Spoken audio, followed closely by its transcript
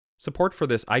Support for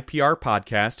this IPR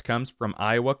podcast comes from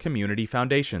Iowa Community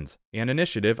Foundations, an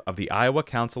initiative of the Iowa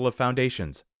Council of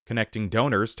Foundations, connecting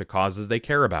donors to causes they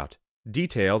care about.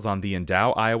 Details on the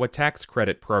Endow Iowa Tax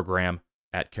Credit Program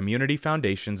at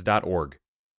communityfoundations.org.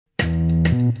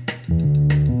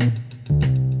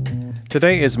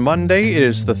 Today is Monday. It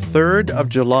is the 3rd of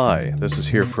July. This is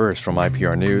Here First from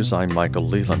IPR News. I'm Michael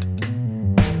Leland.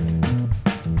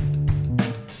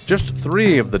 Just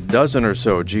 3 of the dozen or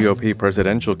so GOP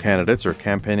presidential candidates are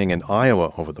campaigning in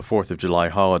Iowa over the 4th of July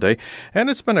holiday, and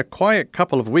it's been a quiet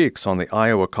couple of weeks on the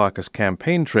Iowa caucus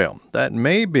campaign trail. That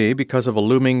may be because of a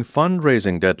looming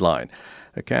fundraising deadline.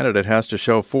 A candidate has to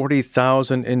show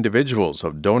 40,000 individuals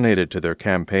have donated to their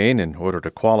campaign in order to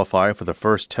qualify for the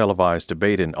first televised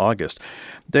debate in August.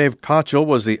 Dave Kochel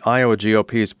was the Iowa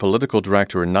GOP's political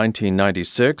director in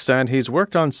 1996, and he's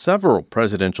worked on several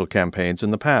presidential campaigns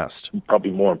in the past.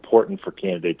 Probably more important for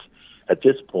candidates at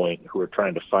this point who are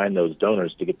trying to find those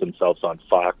donors to get themselves on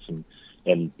Fox and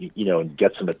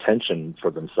get some attention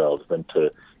for themselves than to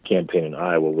campaign in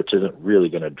Iowa, which isn't really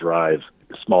going to drive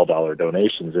small dollar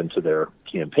donations into their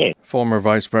campaign. Former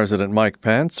Vice President Mike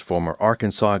Pence, former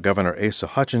Arkansas Governor Asa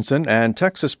Hutchinson, and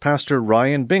Texas Pastor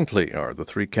Ryan Binkley are the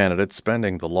 3 candidates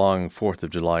spending the long 4th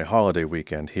of July holiday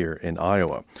weekend here in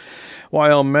Iowa.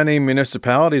 While many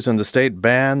municipalities in the state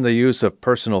ban the use of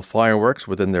personal fireworks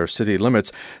within their city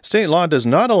limits, state law does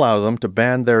not allow them to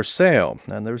ban their sale.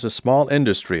 And there's a small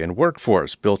industry and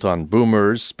workforce built on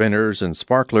boomers, spinners, and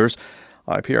sparklers.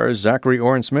 IPR's Zachary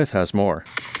Oren-Smith has more.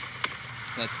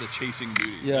 That's the Chasing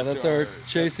Booty. Yeah, that's our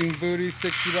Chasing Booty,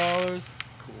 $60.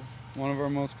 Cool. One of our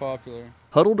most popular.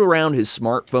 Huddled around his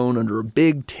smartphone under a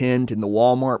big tent in the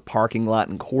Walmart parking lot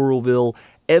in Coralville,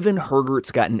 Evan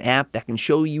Hergert's got an app that can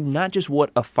show you not just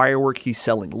what a firework he's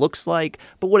selling looks like,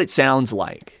 but what it sounds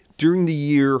like. During the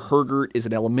year, Hergert is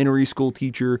an elementary school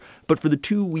teacher, but for the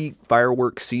 2-week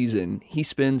fireworks season, he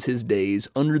spends his days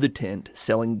under the tent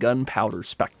selling gunpowder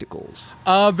spectacles.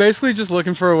 Basically just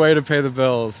looking for a way to pay the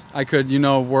bills. I could,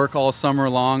 work all summer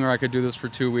long, or I could do this for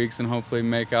 2 weeks and hopefully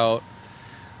make out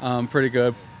pretty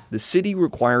good. The city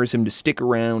requires him to stick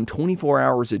around 24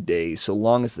 hours a day so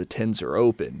long as the tents are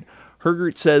open.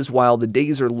 Hergert says while the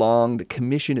days are long, the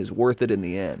commission is worth it in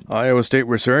the end. Iowa State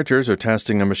researchers are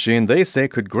testing a machine they say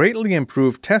could greatly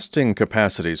improve testing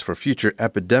capacities for future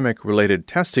epidemic-related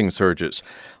testing surges.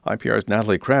 IPR's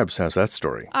Natalie Krebs has that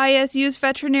story. ISU's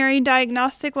Veterinary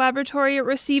Diagnostic Laboratory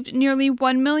received nearly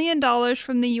 $1 million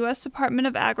from the U.S. Department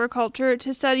of Agriculture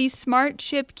to study Smart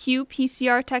Chip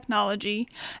qPCR technology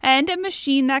and a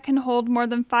machine that can hold more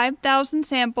than 5,000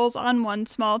 samples on one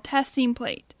small testing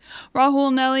plate.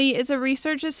 Rahul Nelly is a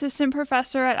research assistant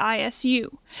professor at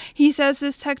ISU. He says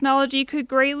this technology could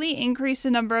greatly increase the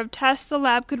number of tests the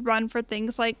lab could run for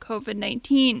things like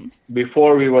COVID-19.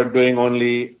 Before we were doing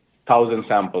only 1,000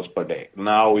 samples per day.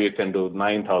 Now you can do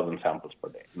 9,000 samples per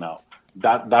day. Now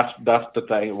that's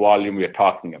the volume we're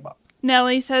talking about.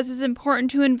 Nelly says it's important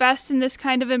to invest in this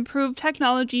kind of improved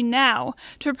technology now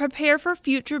to prepare for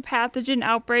future pathogen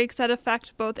outbreaks that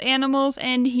affect both animals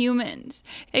and humans.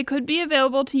 It could be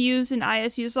available to use in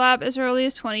ISU's lab as early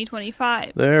as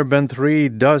 2025. There have been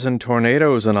 36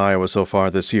 tornadoes in Iowa so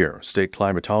far this year. State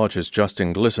climatologist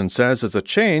Justin Glisson says it's a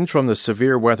change from the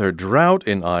severe weather drought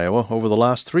in Iowa over the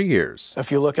last 3 years.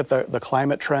 If you look at the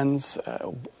climate trends,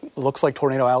 looks like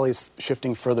Tornado Alley is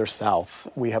shifting further south.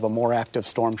 We have a more active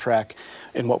storm track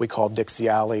in what we call Dixie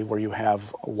Alley, where you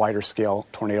have wider scale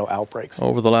tornado outbreaks.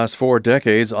 Over the last 4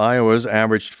 decades, Iowa's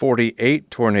averaged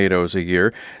 48 tornadoes a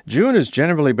year. June has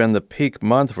generally been the peak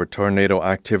month for tornado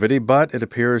activity, but it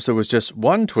appears there was just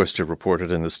one twister reported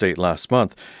in the state last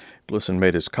month. Glisson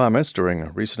made his comments during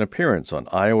a recent appearance on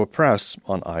Iowa Press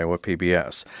on Iowa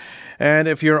PBS. And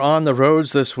if you're on the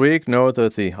roads this week, know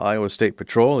that the Iowa State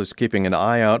Patrol is keeping an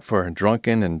eye out for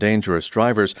drunken and dangerous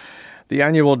drivers. The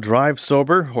annual Drive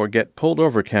Sober or Get Pulled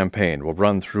Over campaign will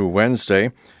run through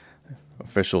Wednesday.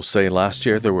 Officials say last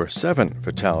year there were 7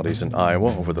 fatalities in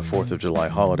Iowa over the 4th of July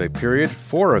holiday period.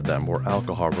 4 of them were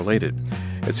alcohol-related.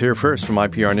 It's Here First from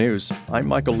IPR News. I'm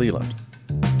Michael Leland.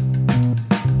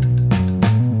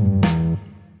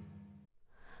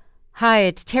 Hi,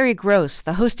 it's Terry Gross,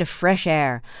 the host of Fresh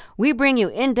Air. We bring you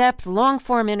in-depth,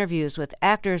 long-form interviews with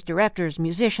actors, directors,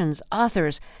 musicians,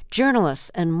 authors,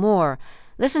 journalists, and more.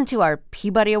 Listen to our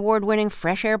Peabody Award-winning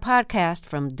Fresh Air podcast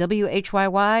from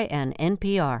WHYY and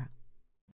NPR.